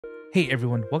Hey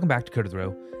everyone, welcome back to Code of the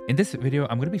Row. In this video,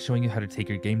 I'm going to be showing you how to take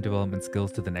your game development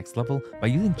skills to the next level by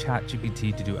using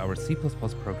ChatGPT to do our C++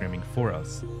 programming for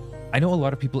us. I know a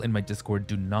lot of people in my Discord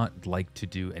do not like to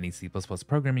do any C++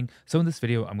 programming, so in this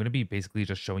video, I'm going to be basically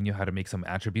just showing you how to make some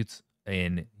attributes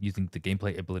in using the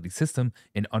gameplay ability system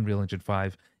in Unreal Engine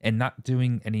 5 and not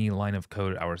doing any line of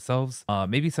code ourselves.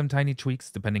 Maybe some tiny tweaks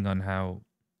depending on how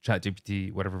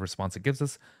ChatGPT, whatever response it gives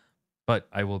us, but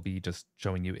I will be just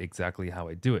showing you exactly how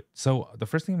I do it. So the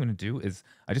first thing I'm going to do is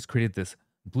I just created this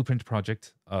blueprint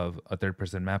project of a third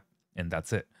person map, and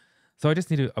that's it. So I just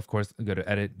need to, of course, go to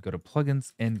edit, go to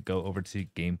plugins, and go over to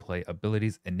gameplay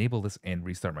abilities, enable this, and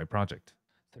restart my project.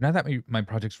 So now that my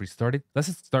project's restarted, let's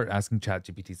just start asking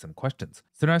ChatGPT some questions.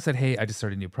 So now I said, hey, I just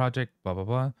started a new project, blah, blah,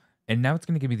 blah. And now it's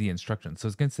going to give me the instructions. So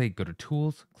it's going to say, go to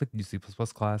tools, click new C++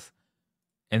 class,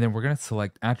 and then we're going to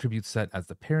select attribute set as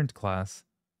the parent class,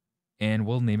 and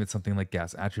we'll name it something like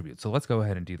gas attribute. So let's go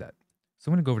ahead and do that. So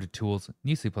I'm going to go over to tools,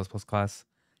 new C++ class,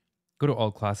 go to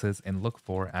all classes and look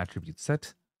for attribute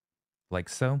set like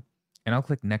so. And I'll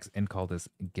click next and call this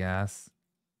gas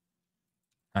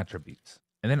attributes.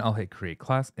 And then I'll hit create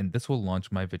class and this will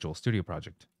launch my Visual Studio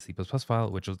project. C++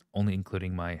 file, which was only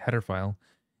including my header file.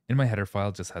 And my header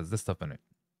file just has this stuff in it.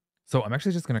 So I'm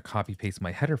actually just going to copy paste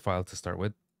my header file to start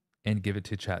with and give it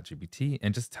to ChatGPT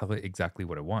and just tell it exactly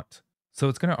what I want. So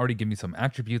it's going to already give me some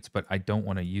attributes, but I don't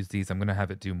want to use these. I'm going to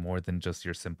have it do more than just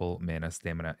your simple mana,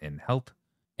 stamina, and health.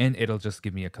 And it'll just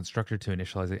give me a constructor to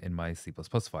initialize it in my C++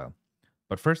 file.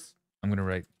 But first, I'm going to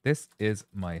write, this is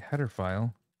my header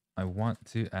file. I want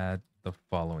to add the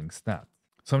following stats.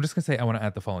 So I'm just going to say I want to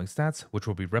add the following stats, which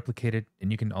will be replicated.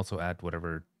 And you can also add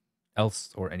whatever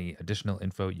else or any additional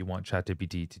info you want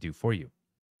ChatGPT to do for you.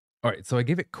 All right, so I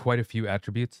gave it quite a few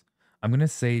attributes. I'm going to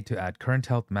say to add current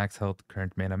health,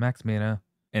 current mana, max mana,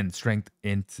 and strength,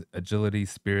 int, agility,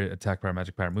 spirit, attack power,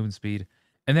 magic power, movement speed.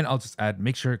 And then I'll just add,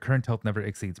 make sure current health never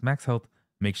exceeds max health,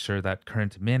 make sure that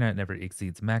current mana never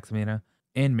exceeds max mana,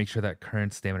 and make sure that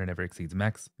current stamina never exceeds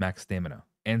max stamina.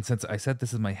 And since I said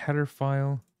this is my header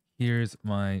file, here's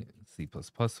my C++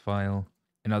 file.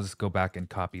 And I'll just go back and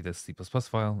copy this C++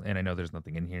 file. And I know there's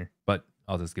nothing in here, but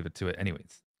I'll just give it to it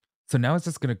anyways. So now it's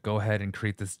just going to go ahead and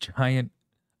create this giant,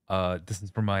 this is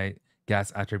for my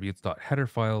gas attributes.header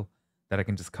file that I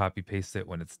can just copy paste it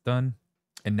when it's done.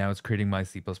 And now it's creating my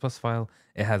C++ file.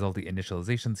 It has all the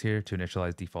initializations here to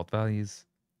initialize default values.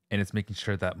 And it's making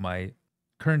sure that my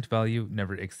current value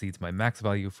never exceeds my max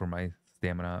value for my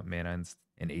stamina, mana,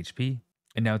 and HP.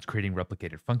 And now it's creating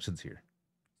replicated functions here.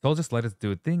 So I'll just let it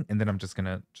do a thing. And then I'm just going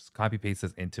to just copy paste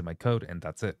this into my code. And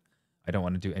that's it. I don't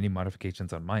want to do any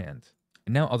modifications on my end.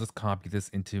 And now I'll just copy this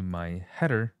into my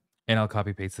header and I'll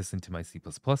copy paste this into my C++.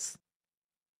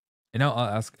 And now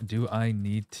I'll ask, do I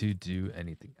need to do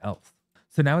anything else?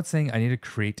 So now it's saying I need to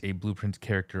create a blueprint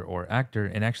character or actor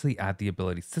and actually add the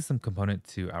ability system component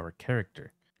to our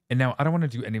character. And now I don't want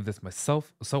to do any of this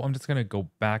myself. So I'm just going to go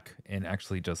back and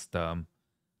actually just go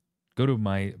to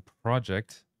my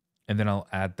project and then I'll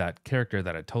add that character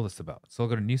that I told us about. So I'll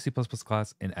go to new C++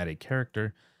 class and add a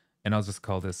character and I'll just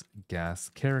call this gas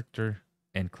character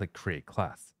and click create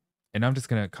class. And I'm just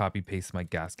going to copy paste my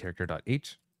gas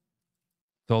character.h.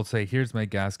 So I'll say, here's my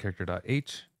gas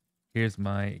character.h. Here's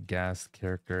my gas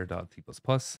character.c++.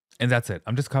 And that's it.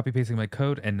 I'm just copy pasting my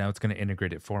code and now it's going to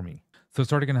integrate it for me. So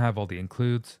it's already going to have all the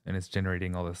includes and it's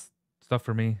generating all this stuff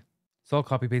for me. So I'll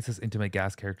copy paste this into my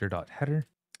gas character.header.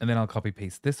 And then I'll copy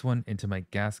paste this one into my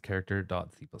gas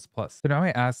character.c++. So now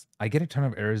I get a ton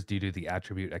of errors due to the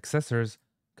attribute accessors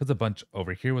because a bunch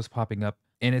over here was popping up.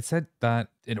 And it said that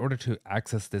in order to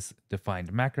access this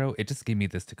defined macro, it just gave me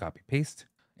this to copy paste.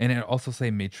 And it also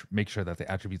say make sure that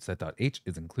the attribute set.h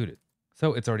is included.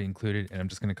 So it's already included and I'm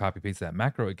just going to copy paste that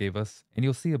macro it gave us. And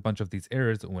you'll see a bunch of these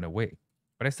errors went away.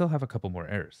 But I still have a couple more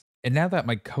errors. And now that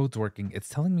my code's working, it's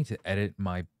telling me to edit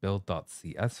my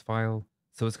build.cs file.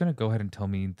 So it's going to go ahead and tell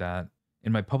me that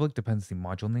in my public dependency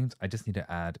module names, I just need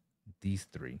to add these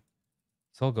three.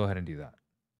 So I'll go ahead and do that.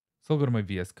 So I'll go to my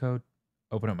VS Code,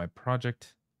 open up my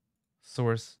project,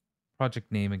 source,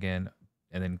 project name again,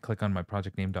 and then click on my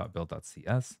project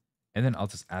name.build.cs. And then I'll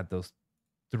just add those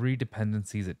three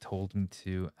dependencies it told me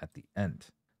to at the end.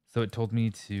 So it told me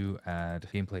to add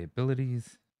gameplay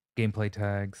abilities, gameplay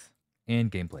tags,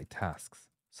 and gameplay tasks.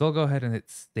 So I'll go ahead and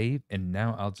hit save, and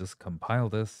now I'll just compile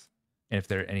this. And if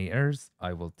there are any errors,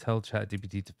 I will tell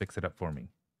ChatGPT to fix it up for me.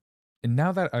 And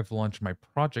now that I've launched my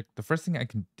project, the first thing I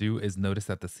can do is notice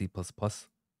that the C++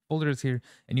 folder is here,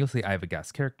 and you'll see I have a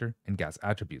gas character and gas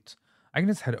attributes. I can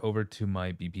just head over to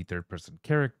my BP third person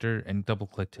character and double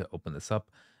click to open this up.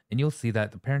 And you'll see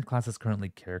that the parent class is currently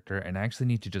character, and I actually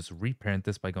need to just reparent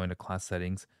this by going to class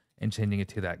settings and changing it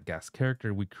to that gas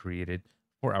character we created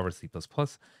for our C++,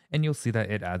 and you'll see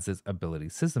that it adds this ability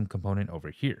system component over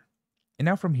here. And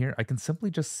now from here, I can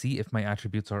simply just see if my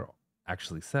attributes are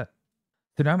actually set.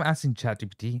 So now I'm asking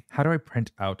ChatGPT, how do I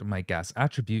print out my gas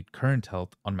attribute current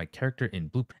health on my character in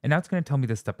Blueprint? And now it's going to tell me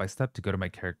this step by step to go to my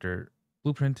character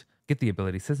Blueprint, get the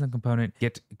ability system component,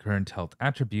 get current health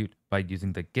attribute by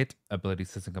using the get ability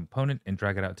system component and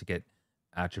drag it out to get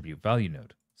attribute value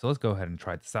node. So let's go ahead and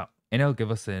try this out. And it'll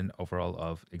give us an overall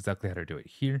of exactly how to do it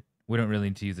here. We don't really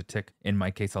need to use a tick. In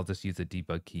my case, I'll just use a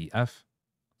debug key F.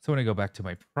 So when I go back to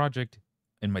my project,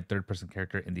 in my third person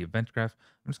character in the event graph,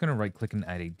 I'm just going to right click and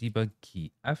add a debug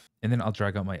key F, and then I'll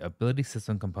drag out my ability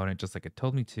system component just like it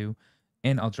told me to,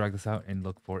 and I'll drag this out and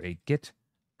look for a get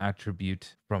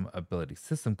attribute from ability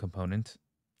system component.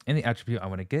 And the attribute I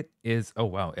want to get is, oh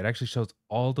wow, it actually shows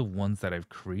all the ones that I've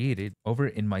created over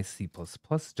in my C++,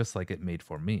 just like it made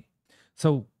for me.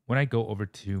 So when I go over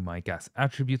to my gas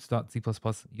attributes.c++,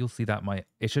 you'll see that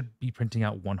it should be printing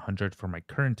out 100 for my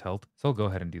current health. So I'll go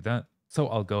ahead and do that. So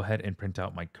I'll go ahead and print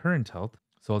out my current health.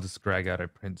 So I'll just drag out a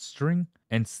print string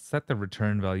and set the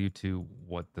return value to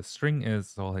what the string is.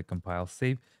 So I'll hit compile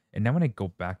save. And now when I go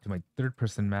back to my third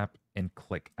person map and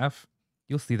click F,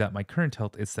 you'll see that my current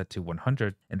health is set to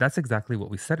 100. And that's exactly what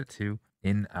we set it to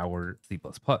in our C++.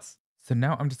 So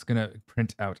now I'm just going to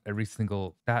print out every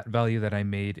single stat value that I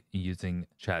made using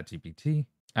ChatGPT.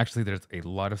 Actually, there's a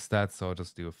lot of stats, so I'll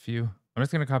just do a few. I'm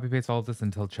just going to copy paste all of this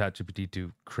and tell ChatGPT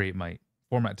to create my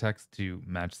format text to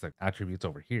match the attributes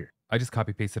over here. I just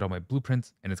copy pasted all my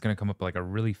blueprints and it's going to come up like a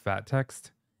really fat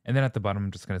text. And then at the bottom,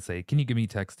 I'm just going to say, can you give me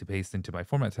text to paste into my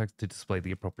format text to display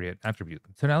the appropriate attribute?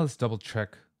 So now let's double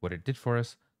check what it did for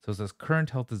us. So it says current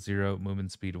health is 0,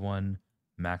 movement speed 1,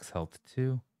 max health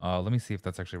 2. Let me see if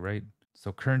that's actually right.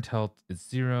 So current health is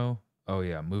 0. Oh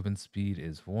yeah, movement speed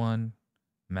is 1,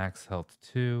 max health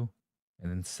 2, and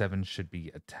then 7 should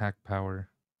be attack power.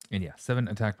 And yeah, 7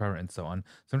 attack power and so on.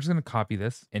 So I'm just going to copy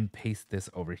this and paste this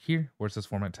over here where it says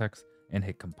format text and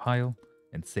hit compile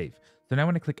and save. So now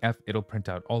when I click F, it'll print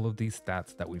out all of these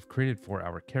stats that we've created for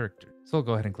our character. So I'll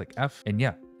go ahead and click F, and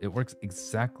yeah, it works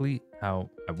exactly how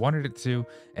I wanted it to.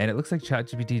 And it looks like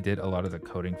ChatGPT did a lot of the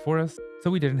coding for us,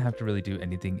 so we didn't have to really do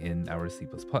anything in our C++.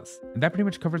 And that pretty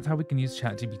much covers how we can use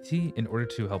ChatGPT in order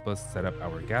to help us set up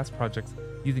our gas projects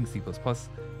using C++.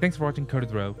 Thanks for watching Code of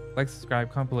the Row. Like,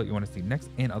 subscribe, comment below what you want to see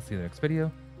next, and I'll see you in the next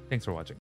video. Thanks for watching.